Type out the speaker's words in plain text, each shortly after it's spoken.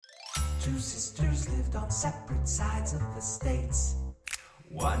Two sisters lived on separate sides of the states.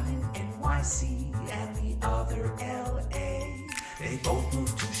 One in NYC and the other LA. They both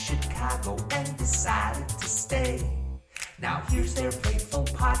moved to Chicago and decided to stay. Now here's their playful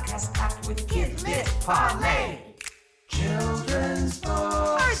podcast packed with Kid Lit Parlay. Children's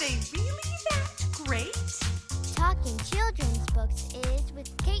books. Are they really that great? Talking Children's Books is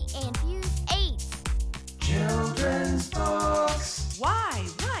with Kate and Fuse 8. Children's books. Why,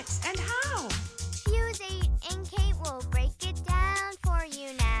 what, and how? Fuse 8 and Kate will break it down for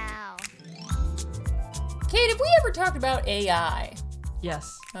you now. Kate, have we ever talked about AI?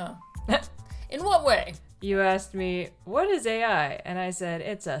 Yes. Oh. In what way? You asked me, what is AI? And I said,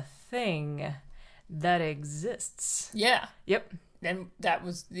 it's a thing that exists. Yeah. Yep. And that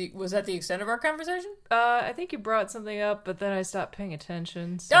was that the extent of our conversation? I think you brought something up, but then I stopped paying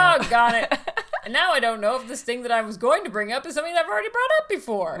attention. So. Doggone it. And now I don't know if this thing that I was going to bring up is something I've already brought up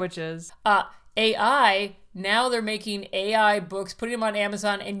before. Which is? AI, now they're making AI books, putting them on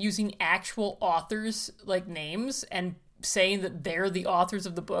Amazon and using actual authors' like names and saying that they're the authors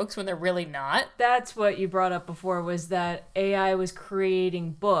of the books when they're really not. That's what you brought up before, was that AI was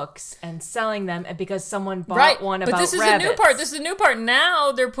creating books and selling them and because someone bought one about rabbits. But this is the new part. This is the new part.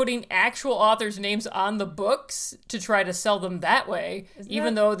 Now they're putting actual authors' names on the books to try to sell them that way,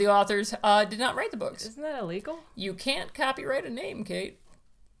 even though the authors did not write the books. Isn't that illegal? You can't copyright a name, Kate.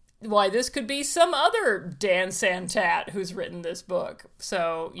 Why, this could be some other Dan Santat who's written this book.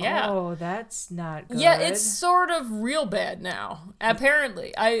 So, yeah. Oh, that's not good. Yeah, it's sort of real bad now,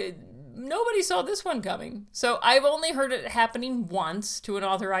 apparently. Nobody saw this one coming. So I've only heard it happening once to an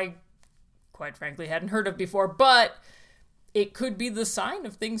author I, quite frankly, hadn't heard of before. But it could be the sign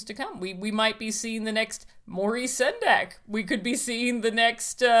of things to come. We might be seeing the next Maurice Sendak. We could be seeing the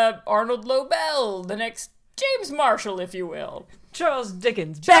next Arnold Lovable, the next James Marshall, if you will. Charles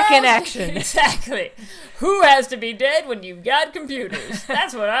Dickens, back in action. Exactly. Who has to be dead when you've got computers?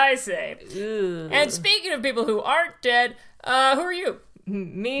 That's what I say. Ugh. And speaking of people who aren't dead, who are you?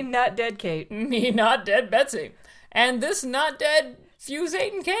 Me not dead Kate. Me not dead Betsy. And this not dead Fuse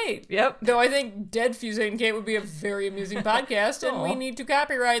 8 and Kate. Yep. Though I think dead Fuse 8 and Kate would be a very amusing podcast, and we need to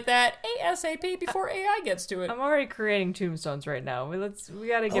copyright that ASAP before AI gets to it. I'm already creating tombstones right now. We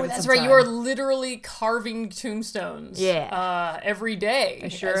gotta give it that's some right. time. You are literally carving tombstones. Yeah. Every day. I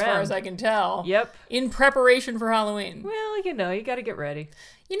sure as far am. as I can tell. Yep. In preparation for Halloween. Well, you gotta get ready.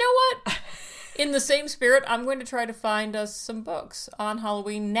 You know what? In the same spirit, I'm going to try to find us some books on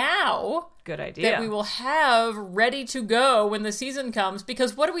Halloween now. Good idea. That we will have ready to go when the season comes.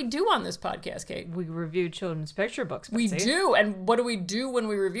 Because what do we do on this podcast, Kate? We review children's picture books, We Betsy. do. And what do we do when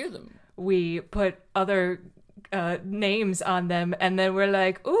we review them? We put other names on them, and then we're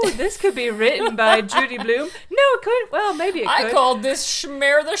like, ooh, this could be written by Judy Blume. No, it couldn't. Well, maybe it could. I called this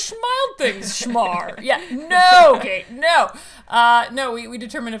Schmer the Schmild thing Schmar. Yeah. No, Kate. No. No, we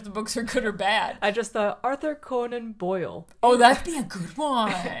determine if the books are good or bad. I just thought Arthur Conan Boyle. Oh, that'd be a good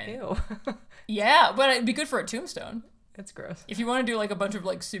one. Ew. Yeah, but it'd be good for a tombstone. That's gross. If you want to do like a bunch of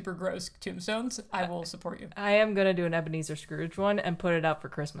like super gross tombstones, I will support you. I am going to do an Ebenezer Scrooge one and put it out for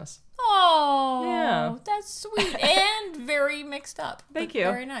Christmas. Oh, Yeah. That's sweet and very mixed up. Thank but you.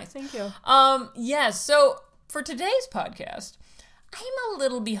 Very nice. Thank you. Yes. So for today's podcast, I'm a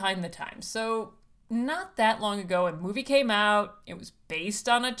little behind the times. So not that long ago, a movie came out. It was based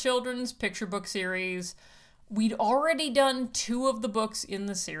on a children's picture book series. We'd already done 2 of the books in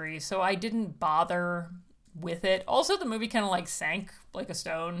the series, so I didn't bother with it. Also, the movie kind of like sank like a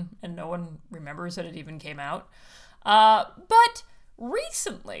stone, and no one remembers that it even came out. But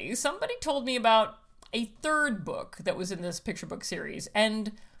recently, somebody told me about a 3rd book that was in this picture book series,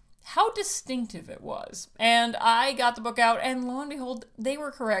 and how distinctive it was. And I got the book out, and lo and behold, they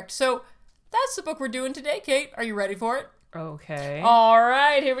were correct. So that's the book we're doing today, Kate. Are you ready for it? Okay. All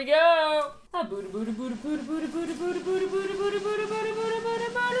right, here we go.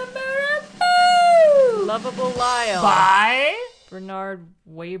 Lovable Lyle. Bye. Bernard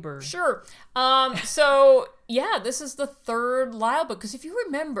Waber. Sure. So, yeah, this is the 3rd Lyle book. Because if you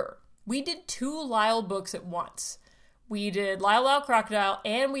remember, we did 2 Lyle books at once. We did Lyle Crocodile,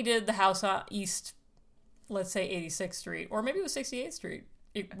 and we did The House on East, let's say 86th Street. Or maybe it was 68th Street.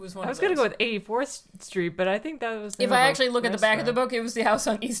 It was one I was of going those. to go with 84th Street, but I think that was... If I actually look at the back of the book, it was The House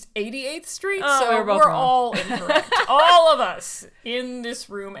on East 88th Street. Oh, so we were both we're wrong. all incorrect. All of us in this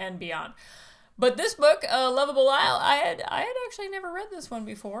room and beyond. But this book, Lovable Lyle, I had actually never read this one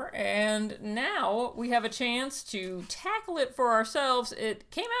before, and now we have a chance to tackle it for ourselves.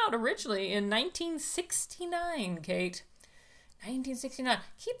 It came out originally in 1969, Kate. 1969.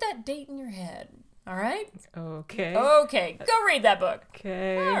 Keep that date in your head, all right? Okay. Okay, go read that book.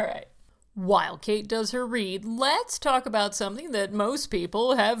 Okay. All right. While Kate does her read, let's talk about something that most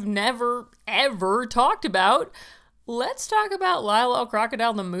people have never, ever talked about. Let's talk about Lyle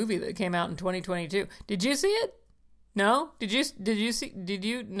Crocodile, the movie that came out in 2022. Did you see it? No? Did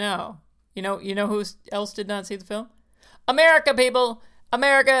you? No. You know who else did not see the film? America, people!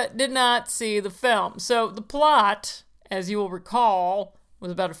 America did not see the film. So the plot, as you will recall,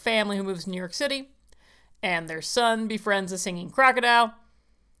 was about a family who moves to New York City, and their son befriends a singing crocodile,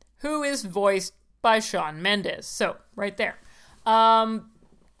 who is voiced by Shawn Mendes. So, right there. And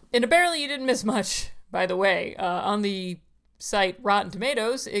apparently you didn't miss much, by the way. On the site Rotten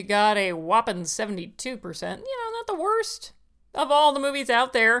Tomatoes, it got a whopping 72%. Not the worst of all the movies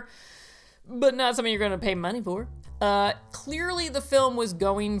out there, but not something you're going to pay money for. Clearly the film was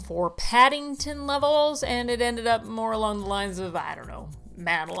going for Paddington levels, and it ended up more along the lines of, I don't know,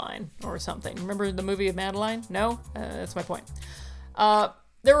 Madeline or something. Remember the movie of Madeline? No? That's my point.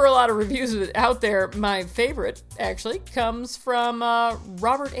 There were a lot of reviews out there. My favorite, actually, comes from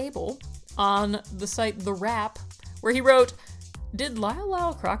Robert Abel on the site The Wrap, where he wrote, "Did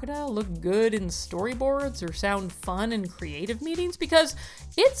Lyle Crocodile look good in storyboards or sound fun in creative meetings? Because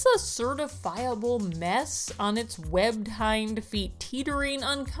it's a certifiable mess on its webbed hind feet, teetering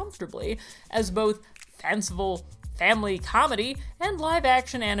uncomfortably as both fanciful family comedy and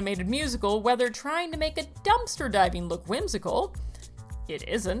live-action animated musical, whether trying to make a dumpster diving look whimsical, it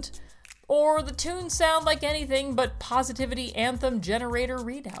isn't, or the tunes sound like anything but positivity anthem generator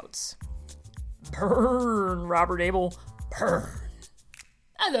readouts." Burn, Robert Abel, burn.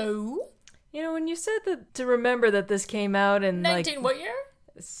 Hello. When you said that to remember that this came out in 19 what year?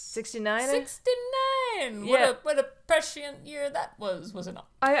 69? 69. Yeah. What a prescient year that was it not?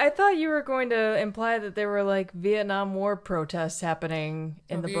 I thought you were going to imply that there were Vietnam War protests happening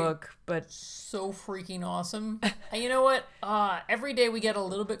in the book, but so freaking awesome. And you know what? Every day we get a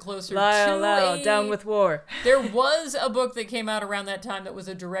little bit closer Lyle, down with war. There was a book that came out around that time that was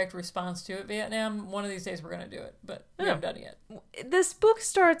a direct response to it, Vietnam. One of these days we're going to do it, but we haven't done it yet. This book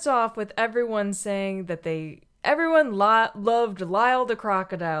starts off with everyone saying that everyone loved Lyle the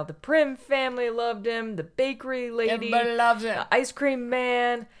crocodile. The Prim family loved him. The bakery lady. Everybody loves him. The ice cream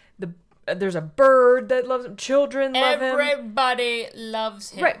man. There's a bird that loves him. Children love him. Everybody loves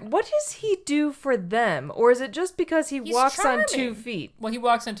him. Right. What does he do for them? Or is it just because he's walks charming. on 2 feet? Well, he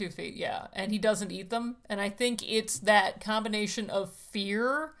walks on 2 feet, yeah. And he doesn't eat them. And I think it's that combination of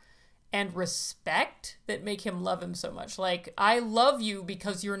fear and respect that make him love him so much. I love you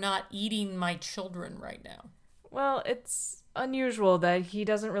because you're not eating my children right now. Well, it's unusual that he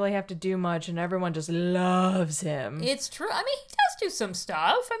doesn't really have to do much and everyone just loves him. It's true. I mean, he does do some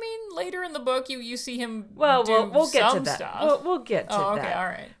stuff. I mean, later in the book, you see him we'll get some to that. Stuff. We'll get to that. Okay, all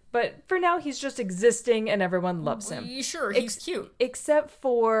right. But for now, he's just existing and everyone loves him. Sure, he's cute. Except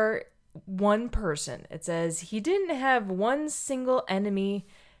for one person. It says he didn't have one single enemy,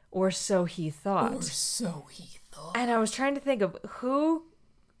 or so he thought. And I was trying to think of who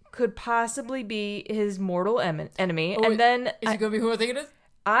could possibly be his mortal enemy. Oh, and then is it going to be who I think it is?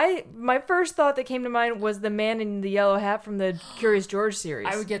 My first thought that came to mind was the man in the yellow hat from the Curious George series.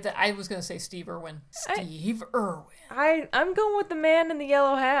 I would get that. I was going to say Steve Irwin. Steve Irwin. I'm going with the man in the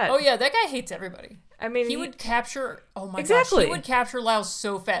yellow hat. Oh yeah, that guy hates everybody. I mean, he would capture. Oh my exactly. gosh, he would capture Lyle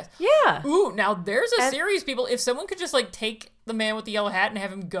so fast. Yeah. Ooh, now there's a series, people. If someone could just take the man with the yellow hat and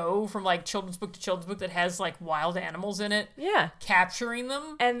have him go from children's book to children's book that has wild animals in it. Yeah. Capturing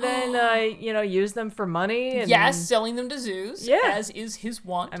them. And then use them for money. And yes, selling them to zoos. Yeah. As is his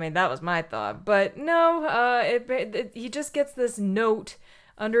want. I mean, that was my thought. But no, he just gets this note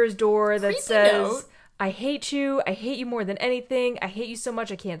under his door that says, note. I hate you more than anything. I hate you so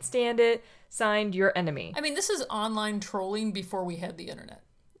much I can't stand it. Signed, your enemy. I mean, this is online trolling before we had the internet.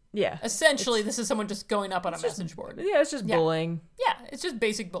 Yeah. Essentially, this is someone just going up on a message board. Yeah, it's just bullying. Yeah, it's just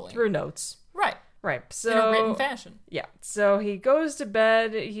basic bullying. Through notes. Right. Right. So, in a written fashion. Yeah. So he goes to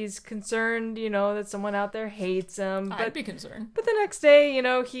bed. He's concerned, that someone out there hates him. I'd be concerned. But the next day,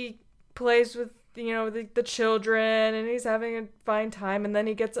 he plays with, the children and he's having a fine time. And then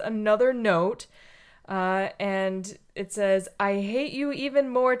he gets another note. And it says, I hate you even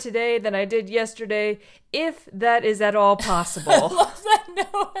more today than I did yesterday, if that is at all possible. I love that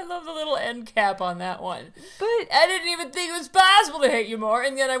note. I love the little end cap on that one. But I didn't even think it was possible to hate you more,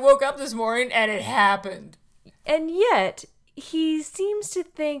 and then I woke up this morning and it happened. And yet, he seems to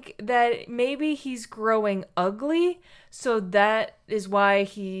think that maybe he's growing ugly, so that is why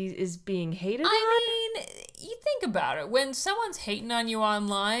he is being hated on. I mean, you think about it. When someone's hating on you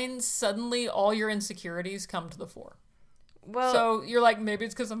online, suddenly all your insecurities come to the fore. Well, so you're like, maybe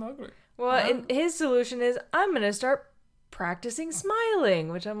it's because I'm ugly. Well, and his solution is, I'm going to start practicing smiling,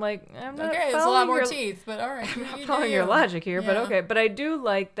 which I'm like, I'm not Okay, there's a lot more teeth, but all right. I'm not following your logic here, but okay. But I do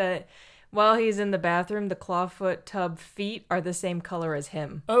like that while he's in the bathroom, the clawfoot tub feet are the same color as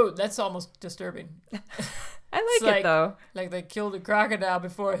him. Oh, that's almost disturbing. I like it, though. Like they killed a crocodile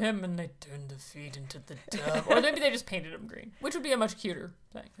before him and they turned the feet into the tub. Or maybe they just painted him green, which would be a much cuter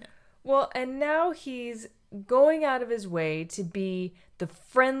thing. Yeah. Well, and now he's going out of his way to be the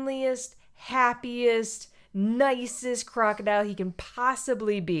friendliest, happiest, nicest crocodile he can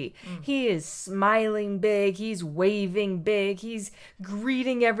possibly be. He is smiling big, he's waving big, he's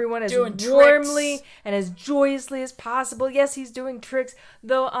greeting everyone as doing warmly tricks. and as joyously as possible. Yes, he's doing tricks,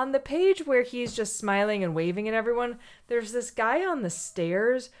 though on the page where he's just smiling and waving at everyone, there's this guy on the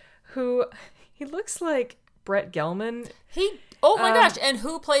stairs who, he looks like Brett Gelman. Oh my gosh, and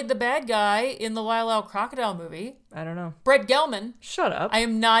who played the bad guy in the Lyle Crocodile movie? I don't know. Brett Gelman. Shut up. I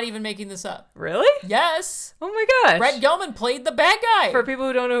am not even making this up. Really? Yes. Oh my gosh. Brett Gelman played the bad guy. For people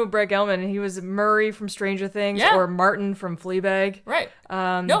who don't know who Brett Gelman, he was Murray from Stranger Things or Martin from Fleabag. Right.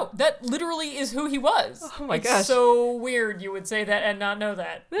 No, that literally is who he was. Oh my it's gosh. so weird you would say that and not know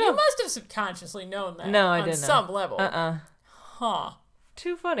that. Yeah. You must have subconsciously known that. No, I on didn't. some level. Huh.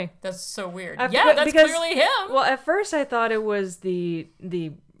 Too funny. That's so weird. Because- that's clearly him. Well, at first I thought it was the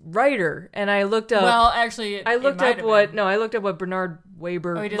writer, and I looked up. Well, actually, I looked up what Bernard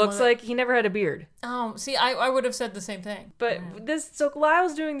Weber he didn't looks look- like. He never had a beard. Oh, see, I would have said the same thing. But so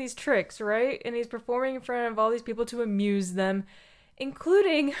Lyle's doing these tricks, right? And he's performing in front of all these people to amuse them,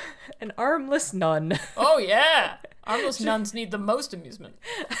 including an armless nun. Oh, yeah. Armless nuns need the most amusement.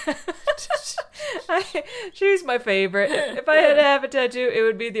 She's my favorite. If I had to have a tattoo, it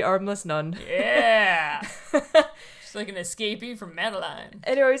would be the armless nun. Yeah. She's like an escapee from Madeline.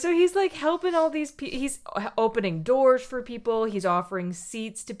 Anyway, so he's like helping all these people. He's opening doors for people. He's offering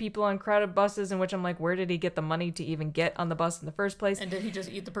seats to people on crowded buses, in which I'm like, where did he get the money to even get on the bus in the first place? And did he just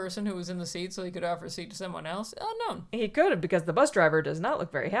eat the person who was in the seat so he could offer a seat to someone else? Oh, no. He could have, because the bus driver does not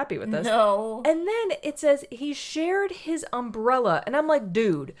look very happy with this. No. And then it says he shared his umbrella. And I'm like,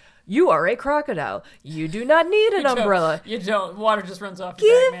 dude, you are a crocodile. You do not need an umbrella. You don't. Water just runs off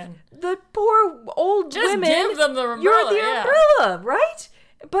your back, man. The poor old Just women. give them the umbrella. You're the umbrella, right?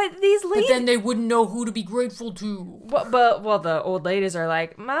 But these ladies. But then they wouldn't know who to be grateful to. Well, the old ladies are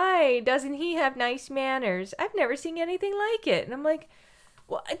like, doesn't he have nice manners? I've never seen anything like it. And I'm like,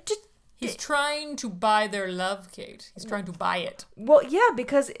 well, He's trying to buy their love, Kate. He's trying to buy it. Well, yeah,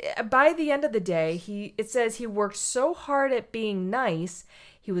 because by the end of the day, it says he worked so hard at being nice,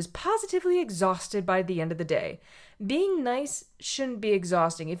 he was positively exhausted by the end of the day. Being nice shouldn't be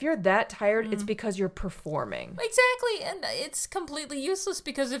exhausting. If you're that tired, it's because you're performing. Exactly, and it's completely useless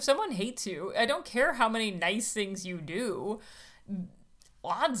because if someone hates you, I don't care how many nice things you do,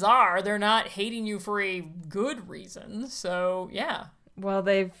 odds are they're not hating you for a good reason, so yeah. Well,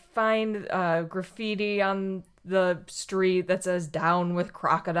 they find graffiti on the street that says "Down with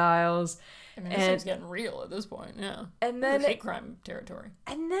crocodiles." I mean, this thing's getting real at this point, yeah. And then hate crime territory.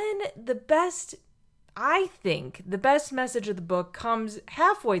 And then I think the best message of the book comes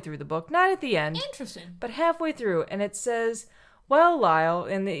halfway through the book, not at the end. Interesting. But halfway through, and it says, well, Lyle,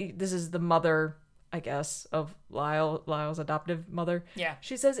 and this is the mother, I guess, of Lyle's adoptive mother. Yeah.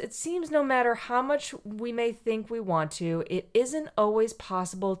 She says, it seems no matter how much we may think we want to, it isn't always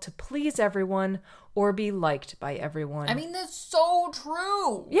possible to please everyone or be liked by everyone. I mean, that's so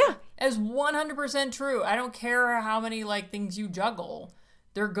true. Yeah. As 100% true. I don't care how many, things you juggle.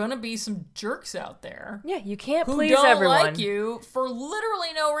 There are gonna be some jerks out there. Yeah, you can't who please don't everyone. like you for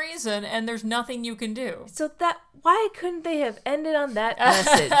literally no reason, and there's nothing you can do. So why couldn't they have ended on that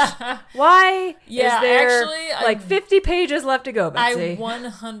message? Why is there actually, 50 pages left to go, Betsy? I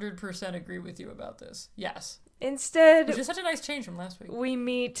 100% agree with you about this. Yes. Instead, Which is such a nice change from last week. we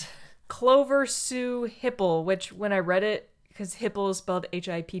meet Clover Sue Hipple, which when I read it, because Hipple is spelled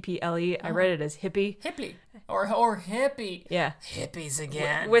Hipple, I read it as hippie. Hippie. Or hippie. Yeah. Hippies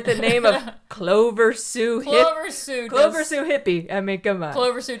again. With the name of Clover Sue Clover Sue. Clover Sue Hippie. I mean, come on.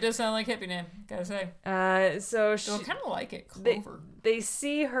 Clover Sue does sound like hippie name, gotta say. So I kind of like it, Clover. They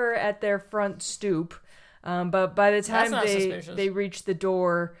see her at their front stoop, but by the time they reach the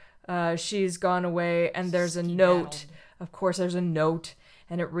door, she's gone away, and there's a note. Of course, there's a note.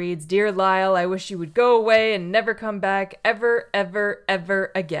 And it reads, Dear Lyle, I wish you would go away and never come back ever, ever, ever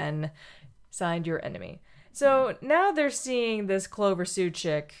again. Signed, your enemy. So now they're seeing this Clover Sue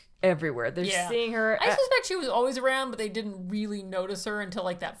chick everywhere. They're seeing her. I suspect she was always around, but they didn't really notice her until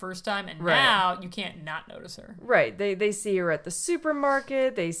that first time. And now you can't not notice her. Right. They see her at the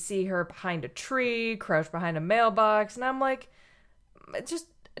supermarket. They see her behind a tree, crouched behind a mailbox. And I'm like, just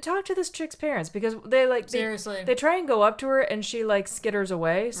talk to this chick's parents, because they Seriously. they try and go up to her and she like skitters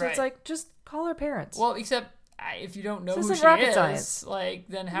away. So it's Right. like, just call her parents. Well, except if you don't know This who isn't she rocket is, science. like,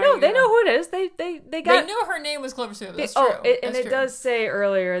 then how? No, are you they gonna... know who it is. They got. They knew her name was Clover Sue. That's and true. That's it true. does say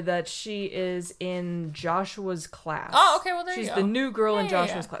earlier that she is in Joshua's class. Oh, okay. Well, there She's you go. the new girl in Yeah,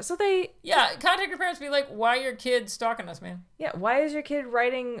 Joshua's yeah. class. So they, Yeah, contact your parents. Be like, why are your kids stalking us, man? yeah. Why is your kid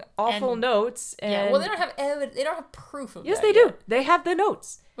writing awful And- notes? And Yeah. Well, they don't have evidence. They don't have proof of yes, that they yet. do. They have the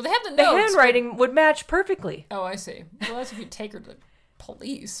notes. Well, they have the The notes. but- handwriting would match perfectly. Oh, I see. Well, that's if you take her to the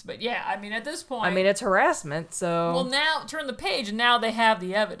police. But yeah, I mean, at this point. I mean, it's harassment. So well, now turn the page, and now they have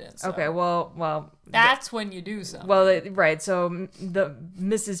the evidence. So okay. Well. that's when you do something. Well, right. So the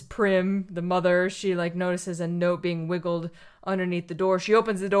Mrs. Prim, the mother, she like notices a note being wiggled underneath the door. She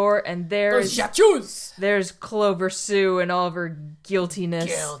opens the door, and Those chachus! there's Clover Sue and all of her guiltiness,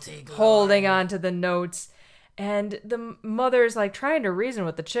 Guilty Glory. holding on to the notes. And the mother's like trying to reason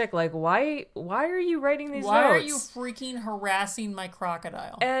with the chick, like, why are you writing these Why notes? are you freaking harassing my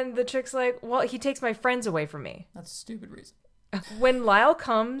crocodile? And the chick's like, well, he takes my friends away from me. That's a stupid reason. When Lyle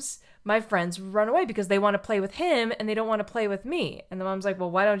comes, my friends run away because they want to play with him and they don't want to play with me. And the mom's like, well,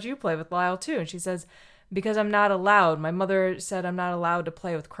 why don't you play with Lyle too? And she says, because I'm not allowed. My mother said I'm not allowed to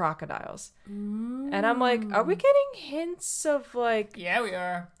play with crocodiles. And I'm like, are we getting hints of like, Yeah, we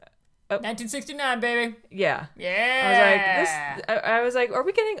are. Oh. 1969, baby. yeah. Yeah. I was like, are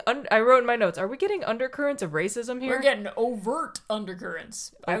we getting, I wrote in my notes, are we getting undercurrents of racism here? We're getting overt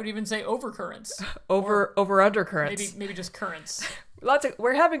undercurrents. I would even say overcurrents. over undercurrents. Maybe just currents.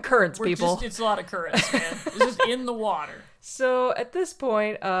 We're having currents, people. It's a lot of currents, man. It's just in the water. So at this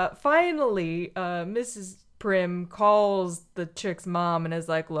point, finally, Mrs. Prim calls the chick's mom and is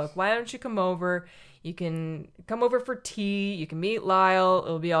like, look, why don't you come over? You can come over for tea. You can meet Lyle.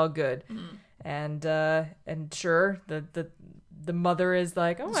 It'll be all good. And sure, the mother is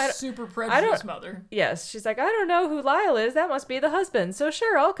like, oh, Super prejudiced mother. yes. She's like, I don't know who Lyle is. That must be the husband. So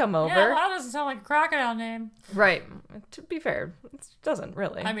sure, I'll come over. Yeah, that doesn't sound like a crocodile name. Right. To be fair, it doesn't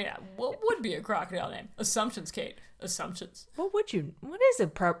really. I mean, what would be a crocodile name? Assumptions, Kate. Assumptions. What is a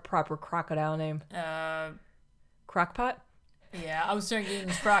proper crocodile name? Crockpot? Yeah, I was thinking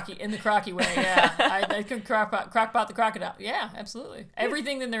in the crocky way. Yeah, I can crockpot the crocodile. Yeah, absolutely.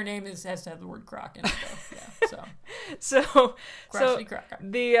 Everything in their name has to have the word croc in it. Though. Yeah, So crotchety crocker.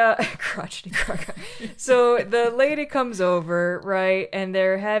 the crotchety crocker. So the lady comes over, right, and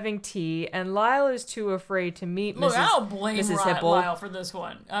they're having tea, and Lyle is too afraid to meet Look, Mrs. I'll blame Mrs. Hipple. Lyle for this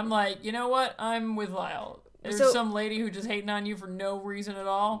one. I'm like, you know what? I'm with Lyle. There's So- some lady who just hating on you for no reason at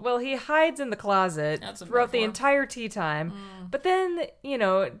all. Well, he hides in the closet That's a throughout the metaphor. entire tea time. But then,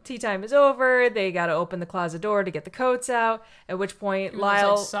 tea time is over. They got to open the closet door to get the coats out. At which point, Even though it's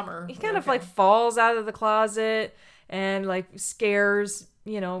Lyle, like summer, he kind of okay. like falls out of the closet and like scares,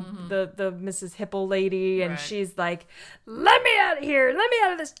 the Mrs. Hipple lady. And Right. she's like, let me out of here. Let me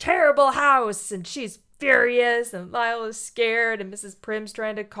out of this terrible house. And she's furious, and Lyle is scared, and Mrs. Prim's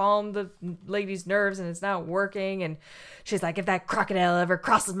trying to calm the lady's nerves, and it's not working. And she's like, if that crocodile ever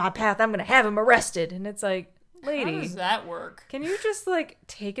crosses my path, I'm gonna have him arrested. And it's like, How lady, does that work? can you just like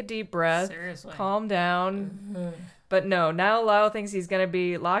take a deep breath, Seriously. calm down? But no, now Lyle thinks he's gonna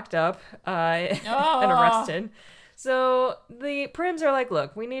be locked up and arrested. So the Prims are like,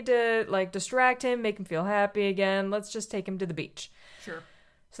 look, we need to like distract him, make him feel happy again. Let's just take him to the beach. Sure.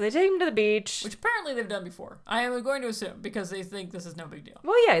 So they take him to the beach. Which apparently they've done before. I am going to assume because they think this is no big deal.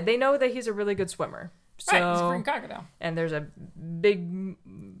 Well, yeah, they know that he's a really good swimmer. So, Right, it's a freaking crocodile. and there's a big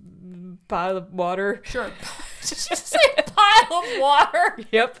pile of water. Sure. Did you say pile of water?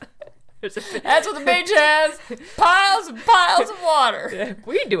 Yep. There's a That's what the beach has. Piles and piles of water.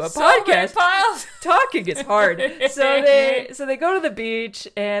 we do a So many podcast. piles. Talking is hard. So they go to the beach,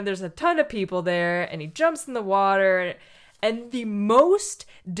 and there's a ton of people there, and he jumps in the water, and the most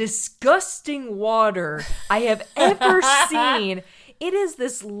disgusting water I have ever seen. It is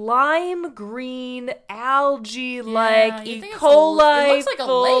this lime green algae like you E. think it's coli it looks like a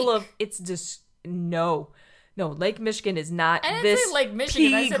full lake. of it's just no. Lake Michigan is not I didn't this say Lake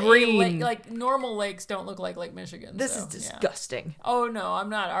Michigan. I pea said green. lake, like normal lakes don't look like Lake Michigan. This so, is yeah. disgusting. Oh no, I'm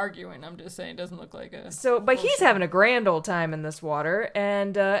not arguing. I'm just saying it doesn't look like a. So, but he's having a grand old time in this water,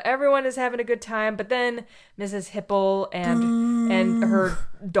 and everyone is having a good time. But then Mrs. Hipple and her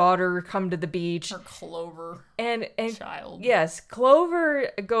daughter come to the beach, Her Clover and child. yes,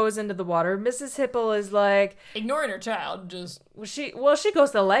 Clover goes into the water. Mrs. Hipple is like, Ignoring her child, just she goes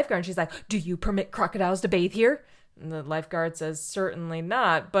to the lifeguard, and she's like, "Do you permit crocodiles to bathe here?" And the lifeguard says, "Certainly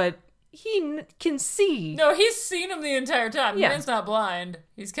not," but can see. No, he's seen him the entire time. Yeah. The man's not blind.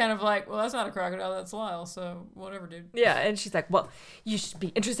 He's kind of like, well, that's not a crocodile, that's Lyle, so whatever, dude. Yeah, and she's like, well, you should be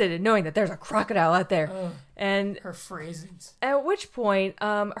interested in knowing that there's a crocodile out there. Ugh, and her phrasings. at which point,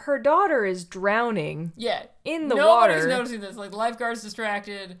 her daughter is drowning. Yeah. In the Nobody's water. noticing this. Like, the lifeguard's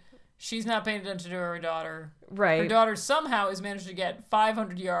distracted. She's not paying attention to her daughter. Right. Her daughter somehow has managed to get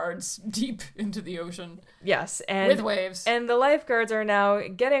 500 yards deep into the ocean. Yes, and With waves. And the lifeguards are now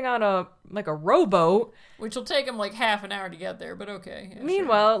getting on a rowboat. Which will take them like half an hour to get there, but okay. Yeah,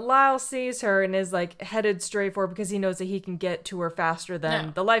 Meanwhile, Lyle sees her and is like headed straight for her because he knows that he can get to her faster than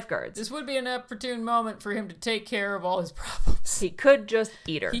Now, the lifeguards. this would be an opportune moment for him to take care of all his problems. He could just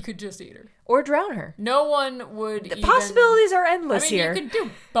eat her. He could just eat her. Or drown her. No one would The possibilities are endless here. You can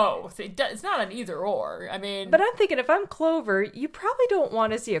do both. It's not an either or. I mean... But I'm thinking, if I'm Clover, you probably don't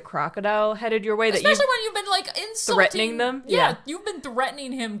want to see a crocodile headed your way. Especially when you've been, like, insulting... Threatening them? Yeah, you've been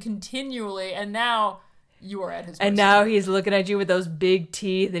threatening him continually, and now you are at his mercy. And now he's looking at you with those big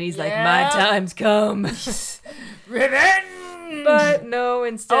teeth, and he's like, Yeah. my time's come. Revenge! But no,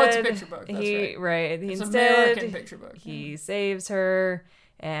 instead... Oh, it's a picture book. That's right. It's Instead, American picture book. he saves her,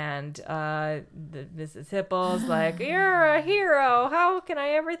 and Mrs. Hipple's like, you're a hero. How can I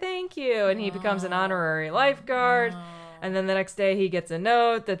ever thank you? And he becomes an honorary lifeguard. And then the next day he gets a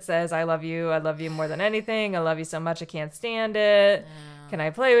note that says, I love you more than anything. I love you so much I can't stand it. Can I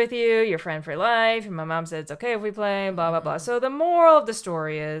play with you? Your friend for life. And my mom said it's okay if we play, blah, blah, blah. So the moral of the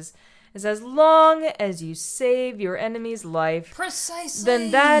story is as long as you save your enemy's life, Precisely.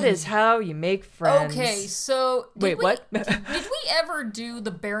 then that is how you make friends. Okay, so... What? did we ever do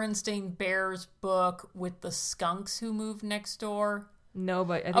the Berenstain Bears book with the skunks who moved next door? No,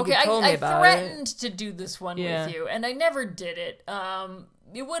 but I think Okay, you told me about I threatened to do this one Yeah. with you, and I never did it.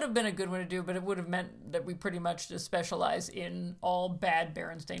 It would have been a good one to do, but it would have meant that we pretty much just specialize in all bad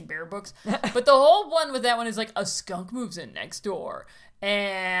Berenstain Bear books. But the whole one with that one is like a skunk moves in next door,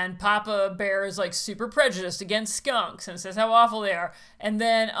 and Papa Bear is like super prejudiced against skunks and says how awful they are. And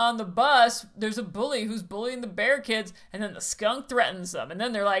then on the bus, there's a bully who's bullying the bear kids, and then the skunk threatens them. And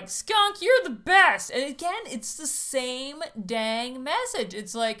then they're like, Skunk, you're the best. And again, it's the same dang message.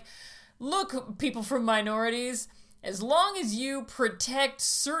 It's like, look, people from minorities, as long as you protect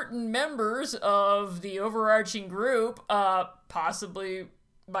certain members of the overarching group, possibly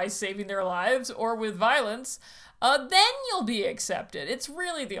by saving their lives or with violence, then you'll be accepted. It's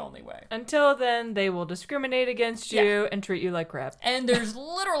really the only way. Until then, they will discriminate against you and treat you like crap. And there's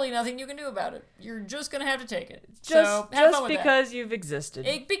literally nothing you can do about it. You're just going to have to take it. Just have fun with because you've existed.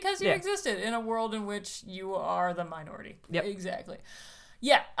 because you Yeah. existed in a world in which you are the minority. Yep. Exactly.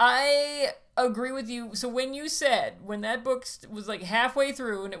 Yeah, I agree with you. So when you said, when that book was like halfway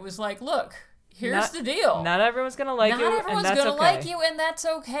through and it was like, look, here's the deal. Not everyone's going to like you, Not everyone's and that's gonna okay. like you, and that's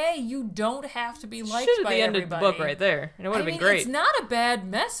okay. You don't have to be liked Should have by the end everybody. of the book right there, and it would have been great. It's not a bad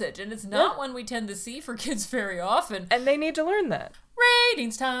message, and it's not one we tend to see for kids very often. And they need to learn that.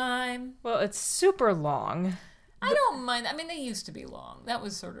 Ratings time. Well, it's super long. I don't mind. I mean, they used to be long. That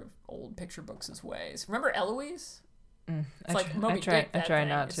was sort of old picture books' ways. Remember Eloise? It's like Moby Dick. I That try thing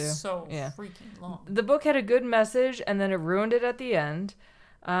not is to. So Yeah. freaking long. The book had a good message, and then it ruined it at the end.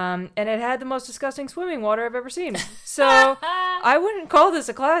 And it had the most disgusting swimming water I've ever seen. So I wouldn't call this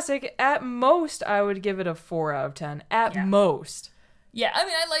a classic. At most, I would give it a 4 out of 10. At most. Yeah, I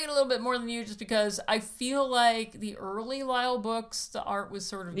mean, I like it a little bit more than you, just because I feel like the early Lyle books, the art was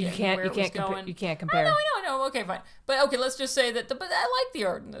sort of You getting can't where it was going. you can't compare. I know. Okay, fine. But okay, let's just say that. But I like the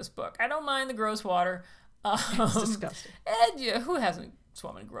art in this book. I don't mind the gross water. It's disgusting. And yeah, who hasn't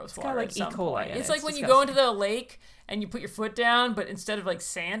swum in gross water? got, like, at some E. coli point? in It's it. like It's when you disgusting. go into the lake and you put your foot down, but instead of like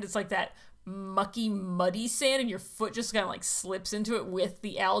sand, it's like that mucky, muddy sand, and your foot just kind of like slips into it with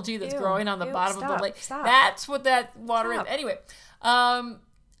the algae that's growing on the bottom of the lake. Stop. That's what that water Stop. is. Anyway,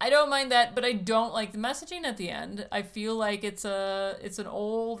 I don't mind that, but I don't like the messaging at the end. I feel like it's an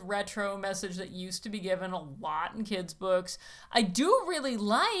old retro message that used to be given a lot in kids' books. I do really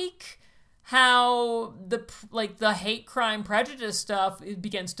like how the hate crime prejudice stuff, it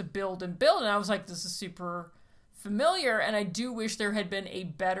begins to build and build, and I was like, this is super familiar, and I do wish there had been a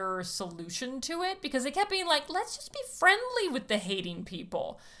better solution to it, because they kept being like, let's just be friendly with the hating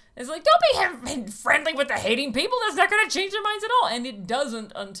people. It's like, don't be friendly with the hating people. That's not going to change their minds at all. And it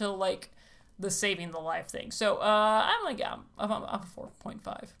doesn't until, like, the saving the life thing. So, I'm like, yeah, I'm a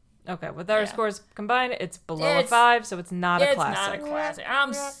 4.5. Okay, with our Yeah. scores combined, it's below a 5, so it's not a It's classic. not a classic.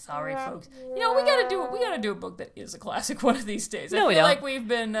 I'm sorry, folks. You know, we gotta do a book that is a classic one of these days. No, I we feel don't. like we've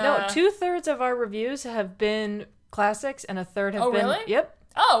been No, 2/3 of our reviews have been classics, and a third have been... really? Yep.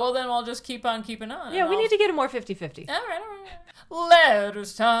 Oh, well, then I'll just keep on keeping on. Yeah, we need to get it more 50-50. All right.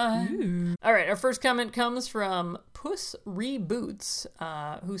 Letters time. All right, our first comment comes from Puss Reboots,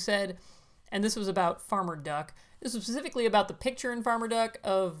 who said, and this was about Farmer Duck. This was specifically about the picture in Farmer Duck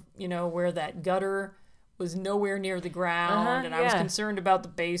of, where that gutter was nowhere near the ground, and I was concerned about the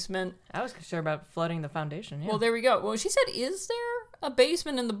basement. I was concerned about flooding the foundation, yeah. Well, there we go. Well, she said, is there a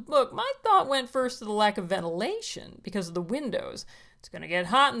basement in the book? My thought went first to the lack of ventilation because of the windows. It's going to get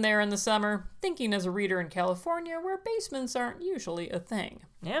hot in there in the summer, thinking as a reader in California where basements aren't usually a thing.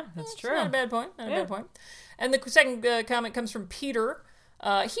 Yeah, that's true. Not a bad point. Not a bad point. And the second comment comes from Peter.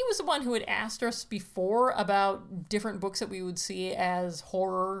 He was the one who had asked us before about different books that we would see as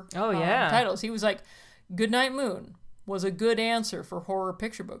horror titles. He was like, Goodnight Moon was a good answer for horror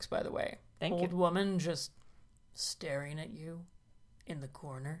picture books, by the way. Thank you. Old woman just staring at you in the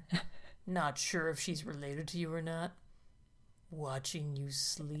corner, not sure if she's related to you or not. Watching you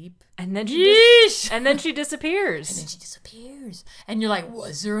sleep. And then she disappears. And you're like,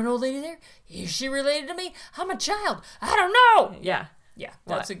 was there an old lady there? Is she related to me? I'm a child. I don't know. Yeah. Yeah,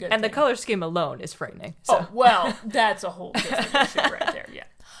 that's a good And thing. the color scheme alone is frightening. So. Oh, well, that's a whole different issue right there, yeah.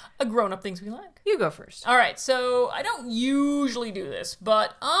 A grown-up things we like. You go first. All right, so I don't usually do this,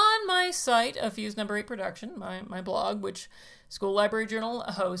 but on my site, A Fuse Number 8 Production, my blog, which School Library Journal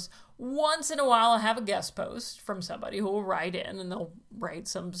hosts, once in a while I have a guest post from somebody who will write in and they'll write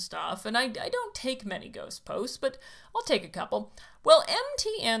some stuff. And I don't take many ghost posts, but I'll take a couple. Well,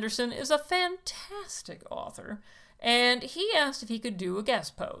 M.T. Anderson is a fantastic author, and he asked if he could do a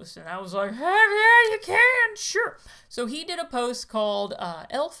guest post. And I was like, heck yeah, you can, sure. So he did a post called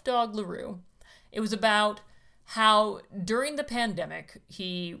Elf Dog LaRue. It was about how during the pandemic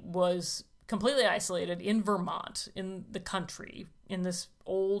he was completely isolated in Vermont, in the country, in this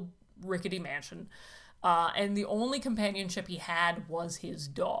old rickety mansion. And the only companionship he had was his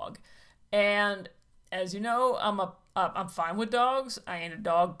dog. And as you know, I'm fine with dogs. I ain't a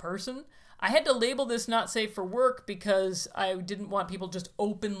dog person. I had to label this not safe for work because I didn't want people just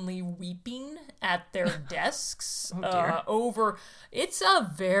openly weeping at their desks over. It's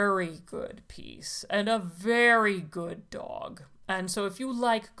a very good piece and a very good dog. And so if you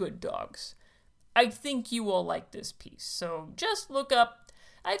like good dogs, I think you will like this piece. So just look up,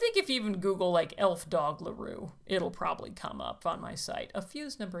 I think if you even Google like Elf Dog LaRue, it'll probably come up on my site. A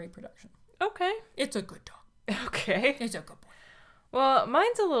Fuse Number 8 Production. Okay. It's a good dog. Okay. It's a good boy. Well,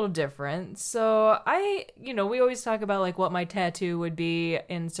 mine's a little different. So we always talk about like what my tattoo would be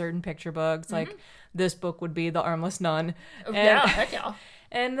in certain picture books. Mm-hmm. Like this book would be The Armless Nun. Yeah, heck yeah.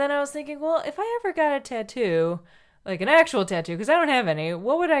 And then I was thinking, well, if I ever got a tattoo, like an actual tattoo, because I don't have any,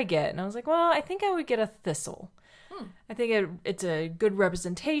 what would I get? And I was like, well, I think I would get a thistle. I think it's a good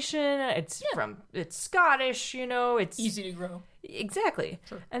representation. It's Scottish, it's easy to grow. Exactly.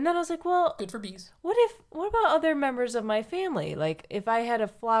 Sure. And then I was like, well, good for bees. What about other members of my family? Like if I had a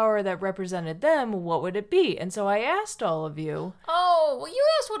flower that represented them, what would it be? And so I asked all of you. Oh, well, you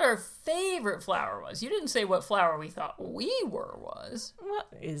asked what our favorite flower was. You didn't say what flower we thought we was. What?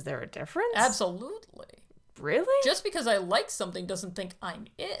 Is there a difference? Absolutely. Really? Just because I like something doesn't think I'm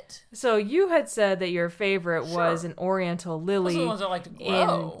it. So you had said that your favorite was an oriental lily. Those are the ones I like to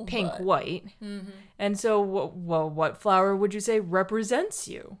grow, in pink white. Mm-hmm. And so, what flower would you say represents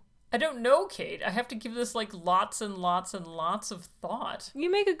you? I don't know, Kate. I have to give this like lots and lots and lots of thought.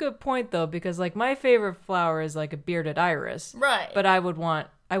 You make a good point though, because like my favorite flower is like a bearded iris. Right. But I wouldn't want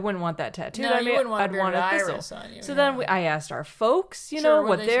that tattooed. No, you wouldn't want a bearded iris on you. So then I asked our folks,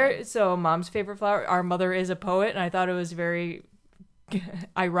 what they're... So Mom's favorite flower, our mother is a poet, and I thought it was very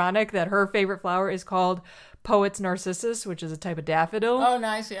ironic that her favorite flower is called Poet's Narcissus, which is a type of daffodil. Oh,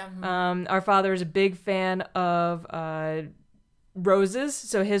 nice, yeah. Mm-hmm. Our father is a big fan of roses,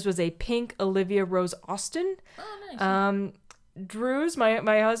 so his was a pink Olivia Rose Austin. Oh, nice. Drew's,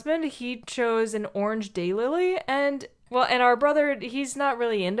 my husband, he chose an orange daylily, and our brother, he's not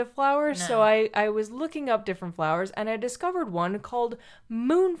really into flowers, No. so I was looking up different flowers, and I discovered one called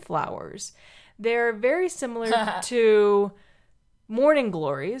moonflowers. They're very similar to morning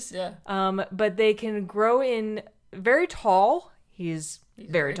glories, but they can grow in very tall. He's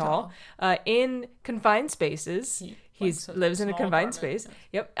very tall. In confined spaces. He lives in a confined space.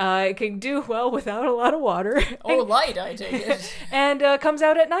 Yeah. Yep. It can do well without a lot of water. Oh, light, I take it. And comes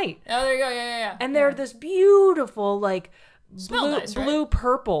out at night. Oh, there you go. Yeah. And they're this beautiful, like, nice, right?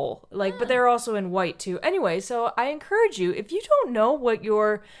 blue-purple. But they're also in white, too. Anyway, so I encourage you, if you don't know what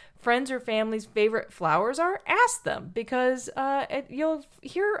your friends or family's favorite flowers are, ask them. Because you'll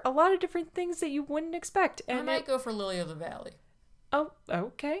hear a lot of different things that you wouldn't expect. And I might go for Lily of the Valley. Oh,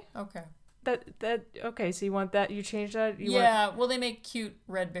 okay. Okay. Okay, so you want that? You change that? Well, they make cute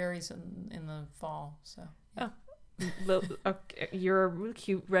red berries in the fall, so. Yeah. Okay, you're a really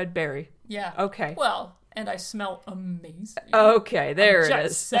cute red berry. Yeah. Okay. Well, and I smell amazing. Okay, there it is.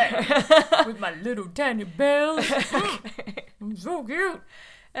 Just saying. With my little tiny bells. I'm so cute.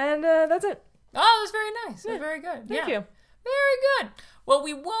 And that's it. Oh, it was very nice. It was very good. Thank you. Very good. Well,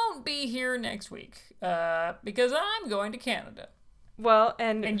 we won't be here next week because I'm going to Canada. Well,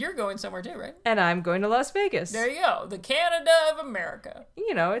 and you're going somewhere too, right? And I'm going to Las Vegas. There you go. The Canada of America.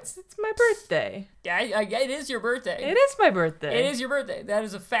 You know, it's my birthday. Yeah, it is your birthday. It is my birthday. It is your birthday. That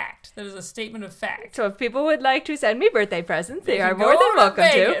is a fact. That is a statement of fact. So if people would like to send me birthday presents, they are more than welcome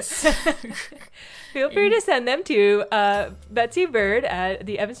to. Feel free to send them to Betsy Bird at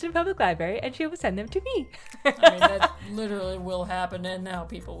the Evanston Public Library, and she will send them to me. I mean, that literally will happen, and now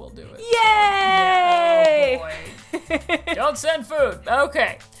people will do it. Yay! Yeah, oh, boy. Don't send food.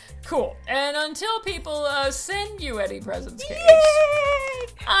 Okay, cool. And until people send you any presents, Kate, Yay!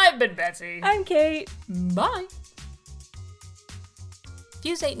 I've been Betsy. I'm Kate. Bye.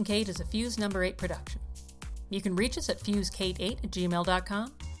 Fuse 8 and Kate is a Fuse number 8 production. You can reach us at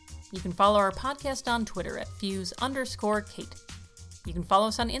fusekate8@gmail.com. You can follow our podcast on Twitter at Fuse_Kate. You can follow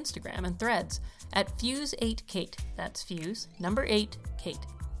us on Instagram and Threads at Fuse8Kate. That's Fuse, number 8, Kate.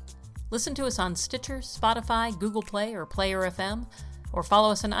 Listen to us on Stitcher, Spotify, Google Play, or Player FM, or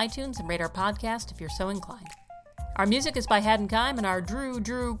follow us on iTunes and rate our podcast if you're so inclined. Our music is by Haddon Kime, and our Drew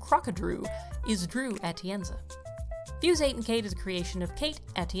Crocodrew is Drew Atienza. Fuse 8 and Kate is a creation of Kate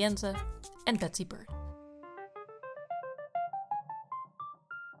Atienza and Betsy Bird.